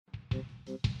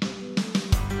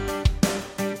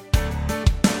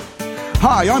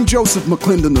Hi, I'm Joseph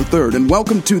McClendon III, and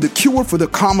welcome to the Cure for the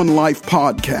Common Life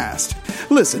podcast.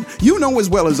 Listen, you know as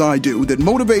well as I do that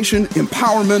motivation,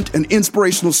 empowerment, and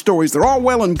inspirational stories, they're all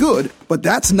well and good, but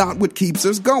that's not what keeps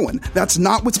us going. That's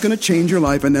not what's going to change your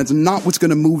life, and that's not what's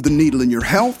going to move the needle in your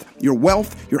health, your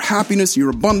wealth, your happiness, your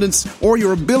abundance, or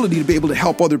your ability to be able to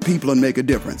help other people and make a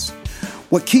difference.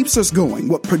 What keeps us going,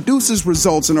 what produces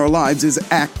results in our lives is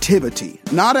activity,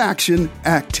 not action,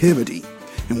 activity.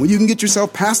 And when you can get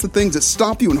yourself past the things that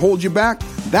stop you and hold you back,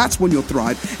 that's when you'll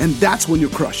thrive, and that's when you'll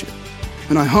crush it.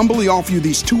 And I humbly offer you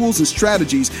these tools and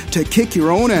strategies to kick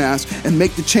your own ass and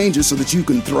make the changes so that you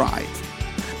can thrive.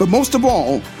 But most of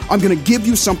all, I'm going to give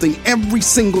you something every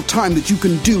single time that you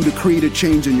can do to create a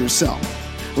change in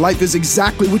yourself. Life is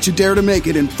exactly what you dare to make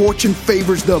it, and fortune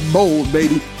favors the bold,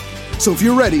 baby. So if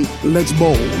you're ready, let's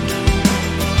bold.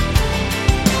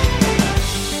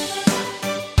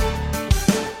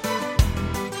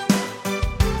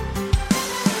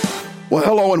 Well,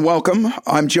 hello and welcome.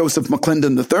 I'm Joseph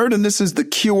McClendon III, and this is the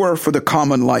Cure for the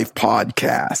Common Life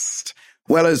podcast.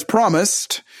 Well, as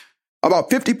promised, about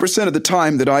 50% of the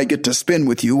time that I get to spend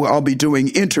with you, I'll be doing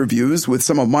interviews with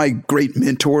some of my great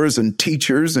mentors and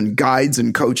teachers and guides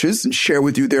and coaches and share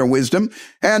with you their wisdom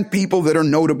and people that are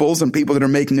notables and people that are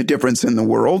making a difference in the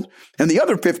world. And the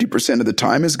other 50% of the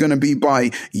time is going to be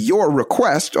by your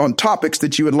request on topics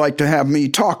that you would like to have me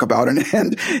talk about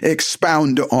and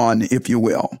expound on, if you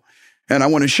will. And I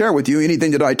want to share with you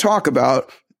anything that I talk about.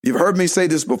 You've heard me say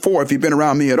this before, if you've been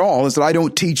around me at all, is that I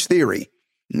don't teach theory.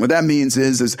 And what that means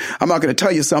is I'm not going to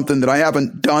tell you something that I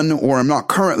haven't done or I'm not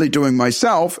currently doing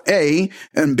myself, A,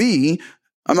 and B,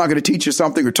 I'm not going to teach you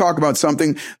something or talk about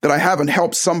something that I haven't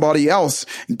helped somebody else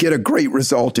get a great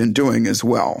result in doing as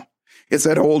well. It's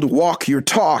that old walk your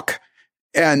talk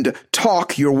and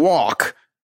talk your walk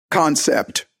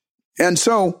concept. And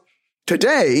so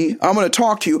today, I'm going to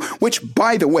talk to you, which,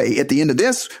 by the way, at the end of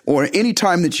this or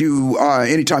anytime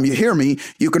you hear me,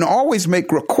 you can always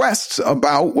make requests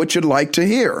about what you'd like to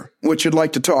hear, what you'd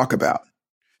like to talk about.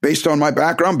 Based on my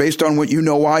background, based on what you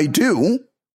know I do,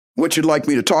 what you'd like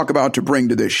me to talk about to bring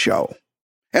to this show.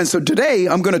 And so today,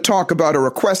 I'm going to talk about a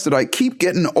request that I keep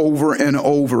getting over and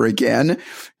over again,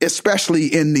 especially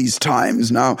in these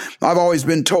times. Now, I've always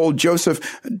been told, Joseph,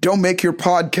 don't date your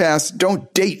podcast,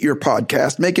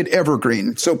 make it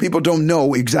evergreen so people don't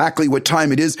know exactly what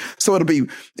time it is, so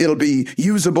it'll be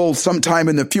usable sometime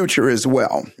in the future as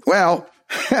well. Well,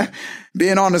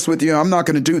 being honest with you, I'm not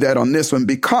going to do that on this one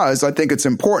because I think it's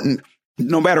important,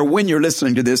 no matter when you're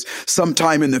listening to this,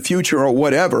 sometime in the future or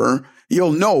whatever,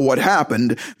 you'll know what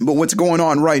happened. But what's going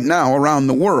on right now around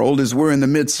the world is we're in the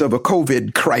midst of a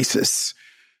COVID crisis.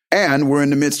 And we're in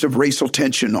the midst of racial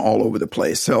tension all over the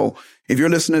place. So if you're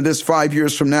listening to this 5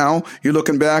 years from now, you're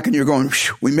looking back and you're going,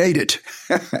 we made it.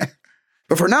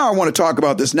 But for now, I want to talk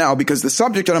about this now because the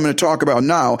subject that I'm going to talk about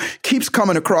now keeps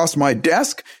coming across my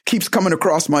desk, keeps coming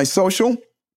across my social,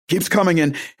 keeps coming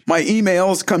in my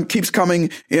emails, keeps coming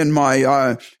in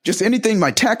my, just anything,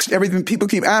 my text, everything. People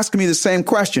keep asking me the same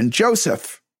question.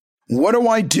 Joseph, what do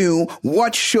I do?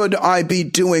 What should I be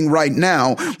doing right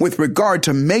now with regard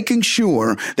to making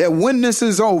sure that when this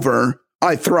is over,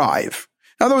 I thrive?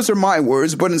 Now, those are my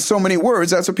words, but in so many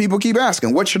words, that's what people keep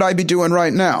asking. What should I be doing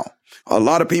right now? A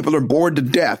lot of people are bored to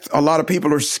death. A lot of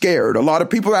people are scared. A lot of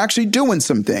people are actually doing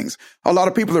some things. A lot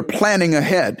of people are planning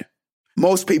ahead.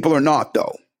 Most people are not,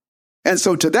 though. And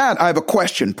so to that, I have a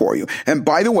question for you. And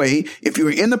by the way, if you're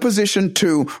in the position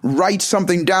to write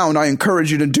something down, I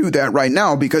encourage you to do that right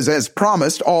now because as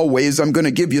promised, always, I'm going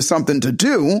to give you something to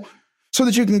do so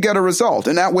that you can get a result.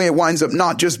 And that way it winds up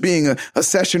not just being a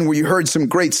session where you heard some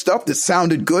great stuff that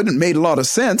sounded good and made a lot of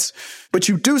sense, but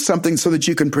you do something so that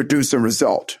you can produce a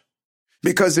result.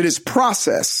 Because it is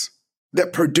process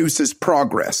that produces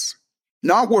progress.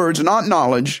 Not words, not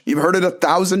knowledge. You've heard it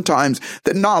 1,000 times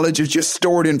that knowledge is just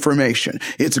stored information.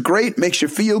 It's great, makes you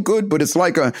feel good, but it's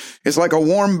like a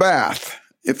warm bath.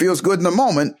 It feels good in the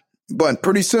moment, but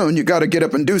pretty soon you got to get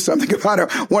up and do something about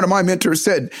it. One of my mentors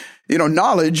said,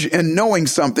 knowledge and knowing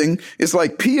something is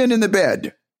like peeing in the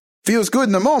bed. Feels good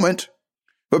in the moment,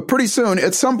 but pretty soon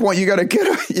at some point you got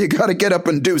to get up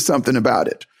and do something about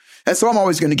it. And so I'm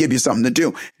always going to give you something to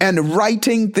do. And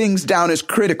writing things down is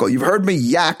critical. You've heard me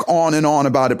yak on and on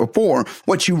about it before.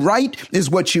 What you write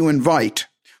is what you invite.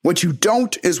 What you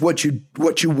don't is what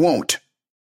you won't.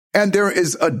 And there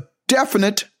is a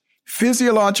definite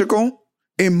physiological,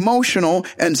 emotional,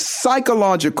 and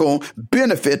psychological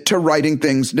benefit to writing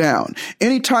things down.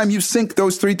 Anytime you sync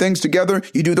those three things together,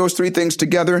 you do those three things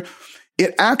together,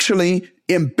 it actually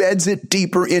embeds it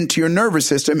deeper into your nervous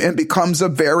system and becomes a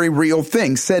very real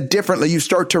thing. Said differently, you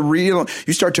start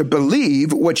to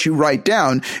believe what you write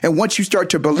down. And once you start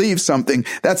to believe something,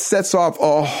 that sets off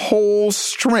a whole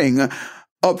string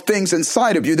of things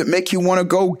inside of you that make you want to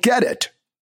go get it,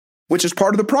 which is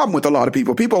part of the problem with a lot of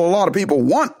people. A lot of people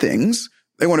want things.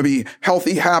 They want to be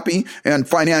healthy, happy, and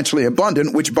financially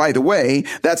abundant, which, by the way,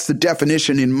 that's the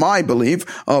definition in my belief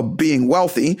of being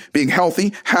wealthy, being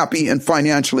healthy, happy, and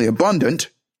financially abundant.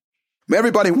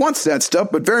 Everybody wants that stuff,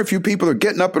 but very few people are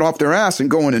getting up and off their ass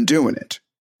and going and doing it.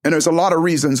 And there's a lot of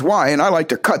reasons why, and I like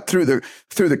to cut through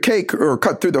the cake or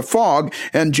cut through the fog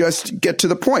and just get to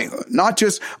the point. Not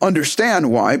just understand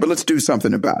why, but let's do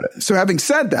something about it. So having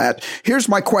said that, here's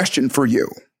my question for you.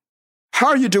 How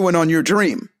are you doing on your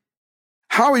dream?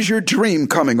 How is your dream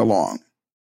coming along?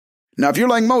 Now, if you're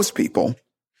like most people,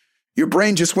 your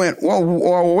brain just went,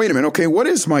 well, wait a minute. Okay, what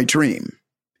is my dream?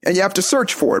 And you have to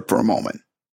search for it for a moment.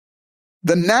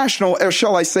 The national, or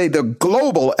shall I say the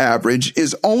global average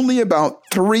is only about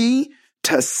 3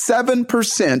 to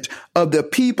 7% of the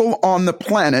people on the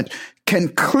planet can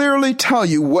clearly tell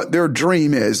you what their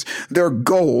dream is, their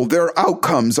goal, their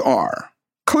outcomes are.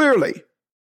 Clearly.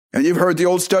 And you've heard the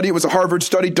old study. It was a Harvard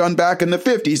study done back in the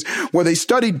 50s where they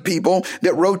studied people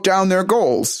that wrote down their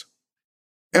goals.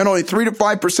 And only 3 to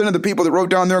 5% of the people that wrote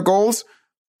down their goals,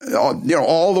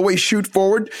 all the way shoot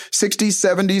forward, 60s,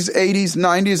 70s, 80s,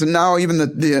 90s, and now even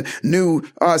the new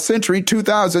century,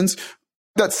 2000s,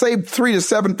 that same 3 to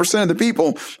 7% of the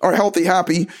people are healthy,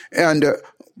 happy, and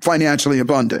financially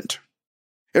abundant.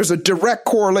 There's a direct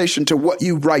correlation to what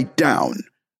you write down.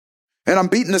 And I'm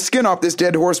beating the skin off this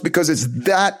dead horse because it's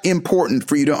that important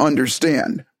for you to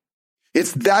understand.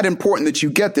 It's that important that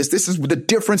you get this. This is the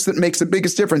difference that makes the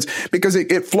biggest difference because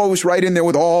it flows right in there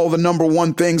with all the number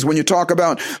one things when you talk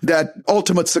about that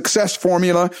ultimate success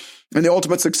formula. And the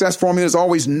ultimate success formula is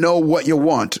always know what you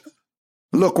want.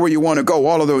 Look where you want to go,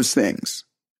 all of those things.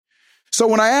 So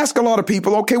when I ask a lot of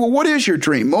people, okay, well, what is your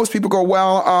dream? Most people go,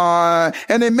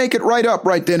 and they make it right up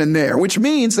right then and there, which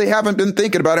means they haven't been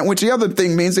thinking about it, which the other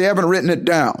thing means they haven't written it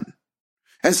down.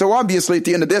 And so obviously at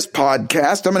the end of this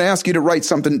podcast, I'm going to ask you to write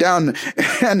something down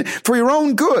and for your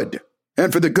own good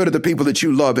and for the good of the people that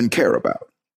you love and care about.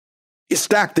 You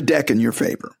stack the deck in your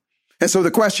favor. And so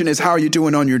the question is, how are you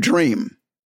doing on your dream?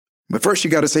 But first you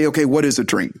got to say, okay, what is a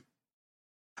dream?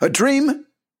 A dream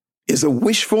is a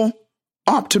wishful,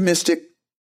 optimistic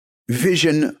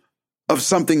vision of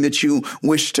something that you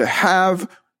wish to have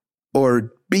or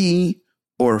be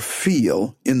or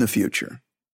feel in the future.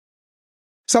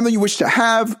 Something you wish to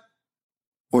have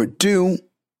or do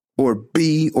or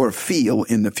be or feel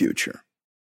in the future.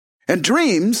 And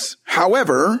dreams,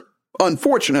 however,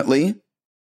 unfortunately,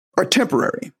 are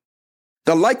temporary.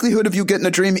 The likelihood of you getting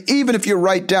a dream, even if you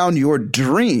write down your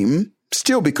dream,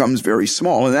 still becomes very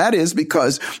small. And that is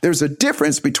because there's a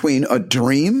difference between a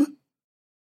dream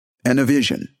and a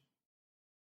vision.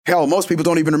 Hell, most people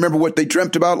don't even remember what they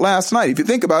dreamt about last night. If you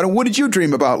think about it, what did you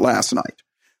dream about last night?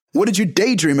 What did you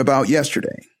daydream about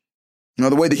yesterday? You know,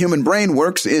 the way the human brain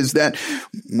works is that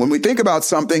when we think about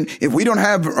something, if we don't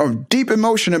have a deep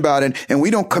emotion about it and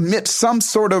we don't commit some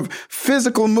sort of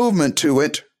physical movement to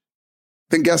it,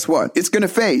 then guess what? It's going to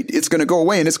fade. It's going to go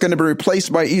away and it's going to be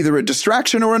replaced by either a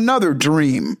distraction or another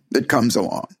dream that comes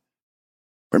along.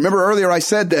 Remember earlier I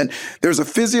said that there's a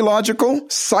physiological,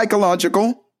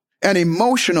 psychological, and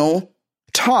emotional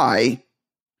tie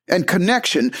and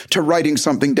connection to writing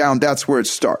something down. That's where it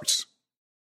starts.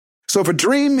 So if a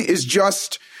dream is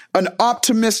just an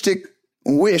optimistic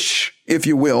wish, if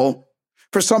you will,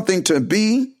 for something to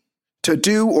be, to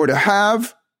do, or to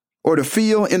have, or to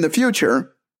feel in the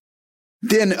future,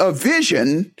 then a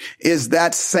vision is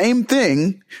that same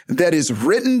thing that is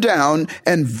written down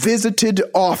and visited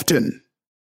often.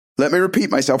 Let me repeat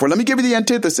myself, or let me give you the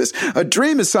antithesis. A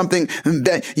dream is something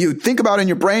that you think about in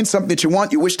your brain, something that you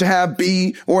want, you wish to have,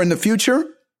 be, or in the future,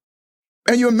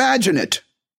 and you imagine it.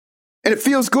 And it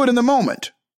feels good in the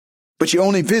moment, but you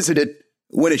only visit it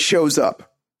when it shows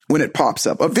up, when it pops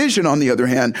up. A vision, on the other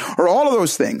hand, are all of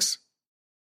those things,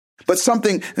 but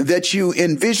something that you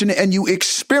envision and you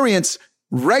experience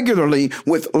regularly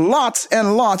with lots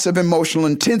and lots of emotional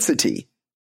intensity.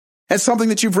 And something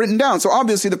that you've written down. So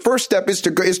obviously the first step is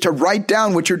to write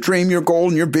down what your dream, your goal,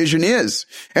 and your vision is.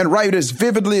 And write as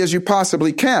vividly as you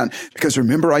possibly can. Because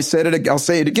remember, I said it, I'll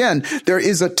say it again. There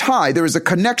is a tie. There is a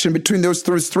connection between those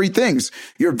three things.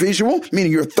 Your visual,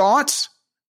 meaning your thoughts,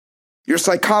 your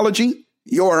psychology,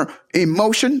 your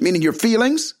emotion, meaning your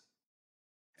feelings,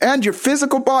 and your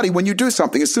physical body when you do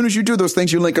something. As soon as you do those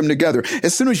things, you link them together.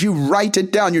 As soon as you write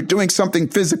it down, you're doing something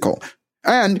physical.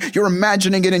 And you're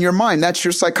imagining it in your mind. That's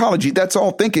your psychology. That's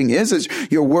all thinking is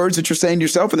your words that you're saying to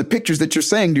yourself and the pictures that you're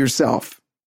saying to yourself.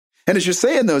 And as you're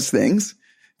saying those things,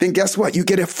 then guess what? You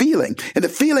get a feeling. And the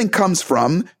feeling comes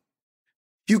from,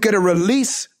 you get a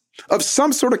release of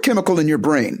some sort of chemical in your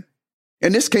brain.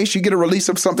 In this case, you get a release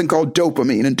of something called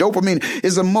dopamine. And dopamine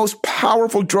is the most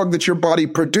powerful drug that your body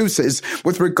produces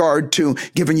with regard to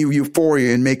giving you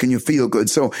euphoria and making you feel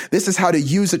good. So this is how to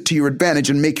use it to your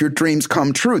advantage and make your dreams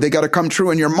come true. They got to come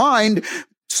true in your mind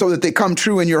so that they come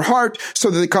true in your heart, so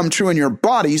that they come true in your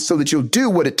body, so that you'll do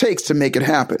what it takes to make it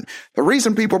happen. The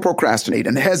reason people procrastinate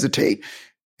and hesitate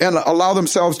and allow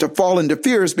themselves to fall into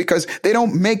fear is because they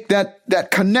don't make that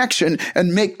connection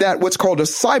and make that what's called a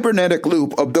cybernetic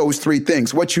loop of those three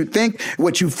things: what you think,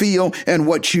 what you feel, and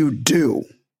what you do.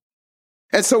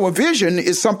 And so a vision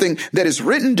is something that is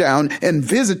written down and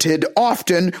visited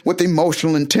often with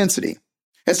emotional intensity.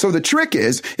 And so the trick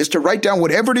is to write down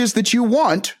whatever it is that you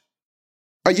want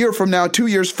a year from now, 2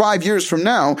 years, 5 years from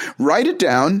now. Write it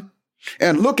down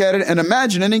and look at it and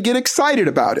imagine it and get excited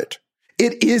about it.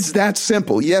 It is that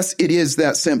simple. Yes, it is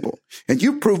that simple. And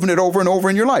you've proven it over and over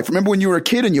in your life. Remember when you were a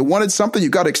kid and you wanted something, you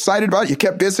got excited about it, you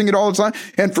kept visiting it all the time,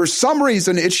 and for some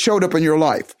reason it showed up in your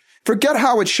life. Forget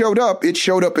how it showed up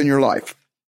in your life.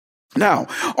 Now,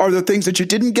 are there things that you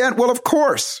didn't get? Well, of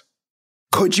course.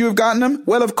 Could you have gotten them?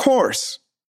 Well, of course.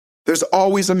 There's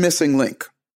always a missing link.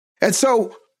 And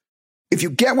so, if you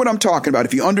get what I'm talking about,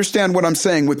 if you understand what I'm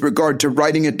saying with regard to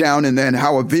writing it down and then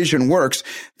how a vision works,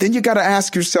 then you got to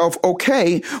ask yourself,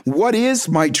 okay, what is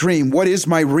my dream? What is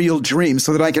my real dream?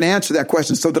 So that I can answer that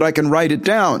question, so that I can write it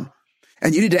down.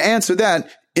 And you need to answer that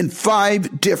in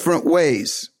 5 different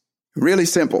ways. Really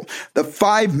simple. The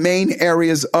 5 main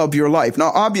areas of your life.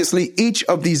 Now, obviously, each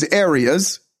of these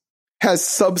areas has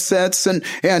subsets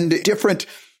and different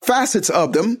facets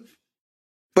of them.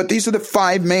 But these are the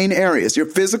 5 main areas: your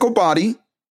physical body,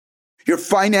 your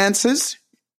finances,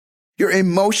 your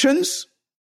emotions,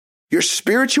 your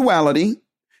spirituality,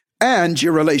 and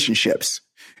your relationships.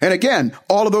 And again,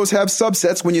 all of those have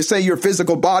subsets. When you say your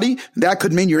physical body, that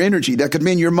could mean your energy. That could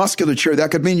mean your musculature.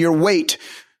 That could mean your weight.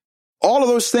 All of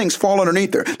those things fall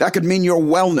underneath there. That could mean your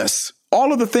wellness.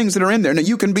 All of the things that are in there. Now,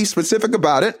 you can be specific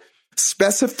about it.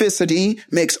 Specificity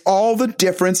makes all the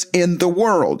difference in the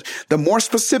world. The more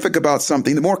specific about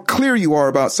something, the more clear you are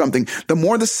about something, the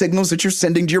more the signals that you're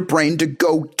sending to your brain to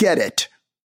go get it.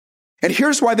 And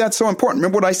here's why that's so important.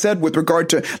 Remember what I said with regard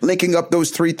to linking up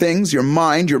those 3 things: your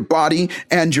mind, your body,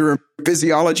 and your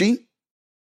physiology?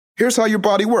 Here's how your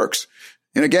body works.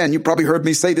 And again, you probably heard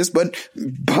me say this, but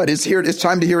it's here. It's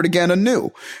time to hear it again anew.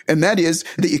 And that is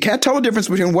that you can't tell the difference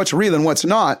between what's real and what's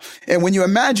not. And when you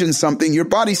imagine something, your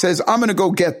body says, I'm going to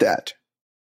go get that.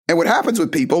 And what happens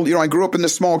with people, I grew up in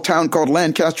this small town called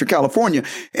Lancaster, California.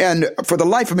 And for the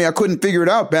life of me, I couldn't figure it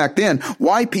out back then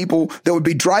why people that would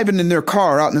be driving in their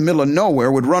car out in the middle of nowhere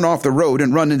would run off the road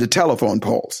and run into telephone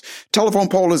poles. Telephone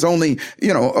pole is only,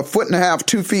 1.5 feet,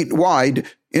 2 feet wide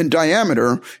in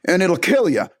diameter, and it'll kill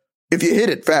you if you hit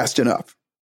it fast enough.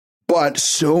 But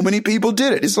so many people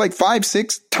did it. It's like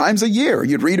 5-6 times a year.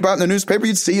 You'd read about it in the newspaper.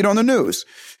 You'd see it on the news.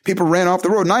 People ran off the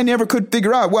road. And I never could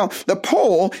figure out, well, the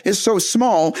pole is so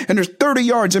small and there's 30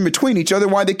 yards in between each other.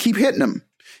 Why they keep hitting them?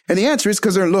 And the answer is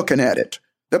because they're looking at it.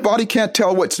 The body can't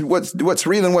tell what's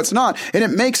real and what's not. And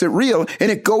it makes it real,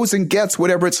 and it goes and gets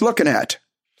whatever it's looking at.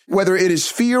 Whether it is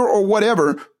fear or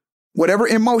whatever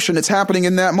emotion that's happening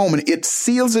in that moment, it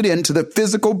seals it into the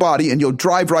physical body, and you'll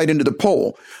drive right into the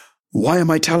pole. Why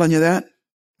am I telling you that?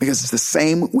 Because it's the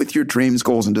same with your dreams,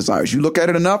 goals, and desires. You look at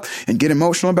it enough and get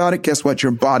emotional about it, guess what?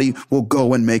 Your body will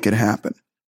go and make it happen.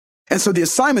 And so the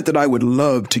assignment that I would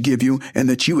love to give you and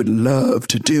that you would love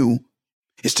to do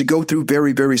is to go through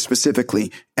very, very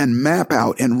specifically and map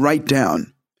out and write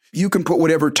down. You can put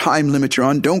whatever time limit you're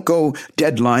on. Don't go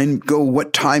deadline. Go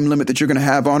what time limit that you're going to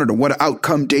have on it, or what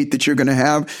outcome date that you're going to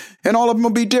have. And all of them will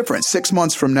be different. 6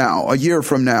 months from now, a year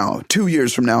from now, 2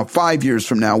 years from now, 5 years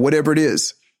from now, whatever it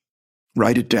is.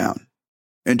 Write it down.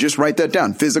 And just write that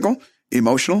down. Physical,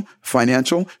 emotional,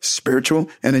 financial, spiritual,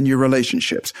 and then your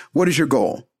relationships. What is your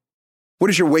goal? What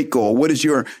is your weight goal? What is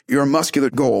your muscular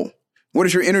goal? What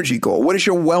is your energy goal? What is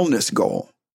your wellness goal?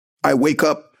 I wake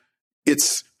up,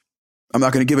 I'm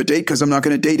not going to give a date because I'm not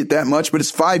going to date it that much, but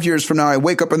it's 5 years from now. I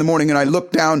wake up in the morning and I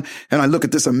look down and I look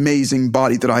at this amazing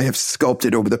body that I have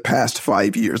sculpted over the past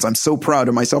 5 years. I'm so proud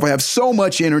of myself. I have so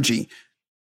much energy.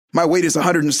 My weight is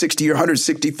 160 or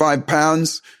 165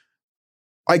 pounds.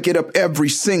 I get up every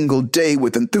single day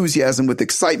with enthusiasm, with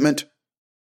excitement.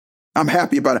 I'm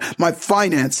happy about it. My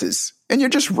finances. And you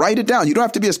just write it down. You don't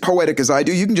have to be as poetic as I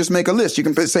do. You can just make a list. You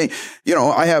can say,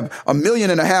 I have $1.5 million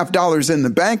in the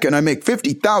bank and I make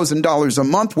 $50,000 a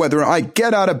month, whether I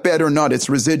get out of bed or not. It's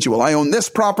residual. I own this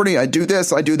property. I do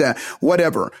this. I do that,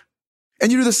 whatever.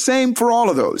 And you do the same for all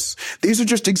of those. These are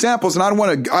just examples. And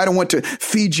I don't want to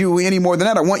feed you any more than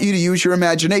that. I want you to use your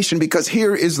imagination, because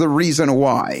here is the reason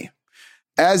why.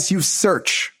 As you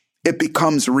search, it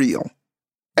becomes real.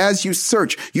 As you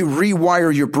search, you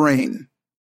rewire your brain.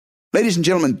 Ladies and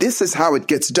gentlemen, this is how it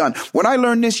gets done. When I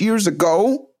learned this years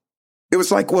ago, it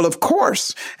was like, well, of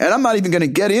course. And I'm not even going to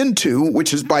get into,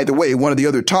 which is, by the way, one of the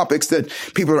other topics that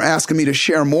people are asking me to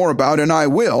share more about, and I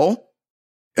will.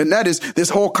 And that is this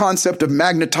whole concept of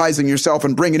magnetizing yourself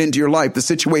and bringing into your life the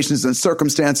situations and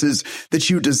circumstances that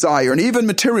you desire, and even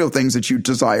material things that you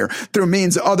desire, through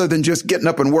means other than just getting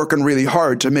up and working really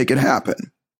hard to make it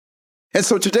happen. And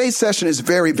so today's session is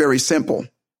very, very simple.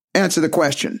 Answer the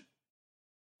question.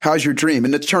 How's your dream?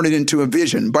 And let's turn it into a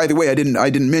vision. By the way, I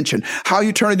didn't mention how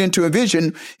you turn it into a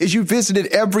vision is you visit it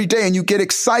every day and you get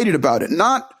excited about it.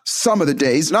 Not some of the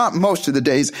days, not most of the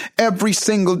days, every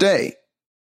single day.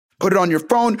 Put it on your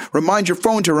phone, remind your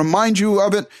phone to remind you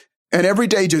of it. And every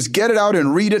day just get it out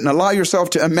and read it and allow yourself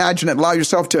to imagine it. Allow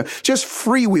yourself to just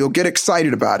freewheel, get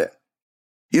excited about it.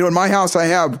 In my house, I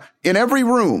have in every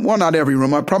room, well, not every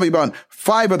room, probably about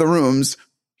 5 of the rooms,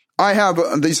 I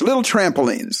have these little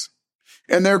trampolines.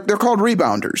 And they're called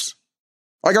rebounders.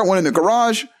 I got one in the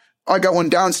garage. I got one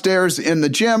downstairs in the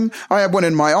gym. I have one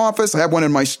in my office. I have one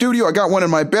in my studio. I got one in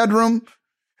my bedroom.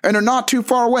 And they're not too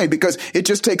far away, because it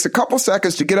just takes a couple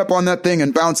seconds to get up on that thing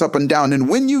and bounce up and down. And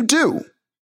when you do,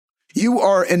 you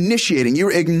are initiating,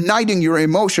 you're igniting your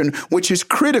emotion, which is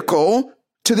critical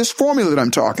to this formula that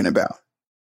I'm talking about.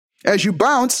 As you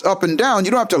bounce up and down,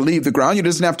 you don't have to leave the ground. It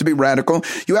doesn't have to be radical.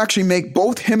 You actually make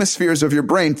both hemispheres of your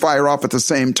brain fire off at the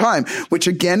same time, which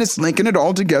again is linking it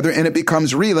all together, and it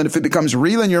becomes real. And if it becomes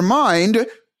real in your mind,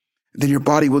 then your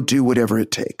body will do whatever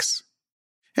it takes.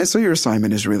 And so your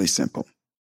assignment is really simple.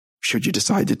 Should you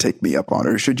decide to take me up on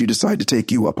it, or should you decide to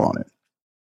take you up on it?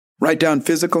 Write down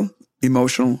physical,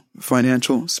 emotional,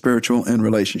 financial, spiritual, and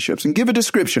relationships, and give a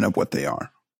description of what they are.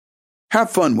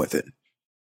 Have fun with it.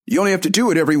 You only have to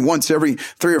do it every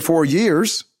 3 or 4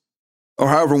 years, or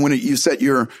however when you set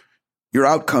your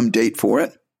outcome date for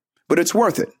it. But it's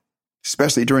worth it,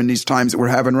 especially during these times that we're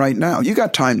having right now. You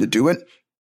got time to do it.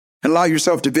 And allow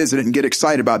yourself to visit it and get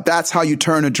excited about it. That's how you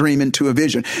turn a dream into a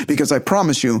vision. Because I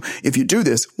promise you, if you do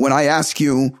this, when I ask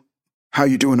you how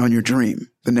you're doing on your dream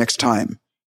the next time,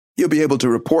 you'll be able to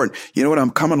report, you know what,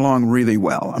 I'm coming along really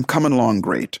well. I'm coming along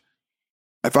great.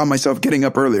 I found myself getting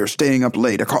up earlier, staying up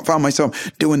late. I found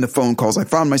myself doing the phone calls. I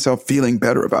found myself feeling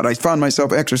better about it. I found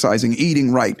myself exercising,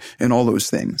 eating right, and all those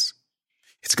things.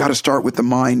 It's got to start with the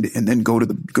mind and then go to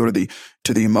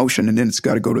the emotion, and then it's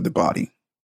got to go to the body.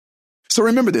 So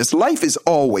remember this, life is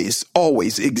always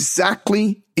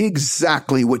exactly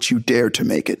what you dare to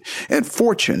make it. And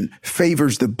fortune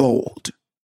favors the bold.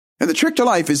 And the trick to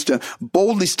life is to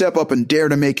boldly step up and dare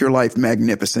to make your life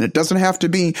magnificent. It doesn't have to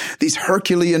be these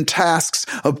Herculean tasks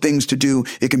of things to do.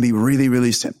 It can be really,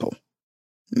 really simple.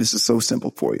 And this is so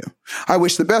simple for you. I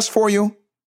wish the best for you,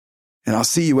 and I'll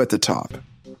see you at the top.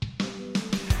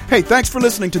 Hey, thanks for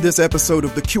listening to this episode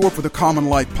of the Cure for the Common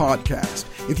Life podcast.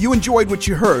 If you enjoyed what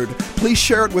you heard, please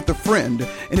share it with a friend.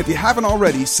 And if you haven't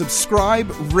already,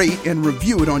 subscribe, rate, and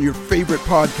review it on your favorite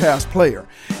podcast player.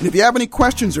 And if you have any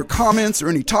questions or comments or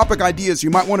any topic ideas you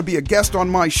might want to be a guest on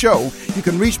my show, you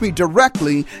can reach me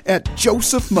directly at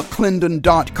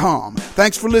josephmcclendon.com.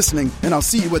 Thanks for listening, and I'll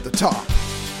see you at the top.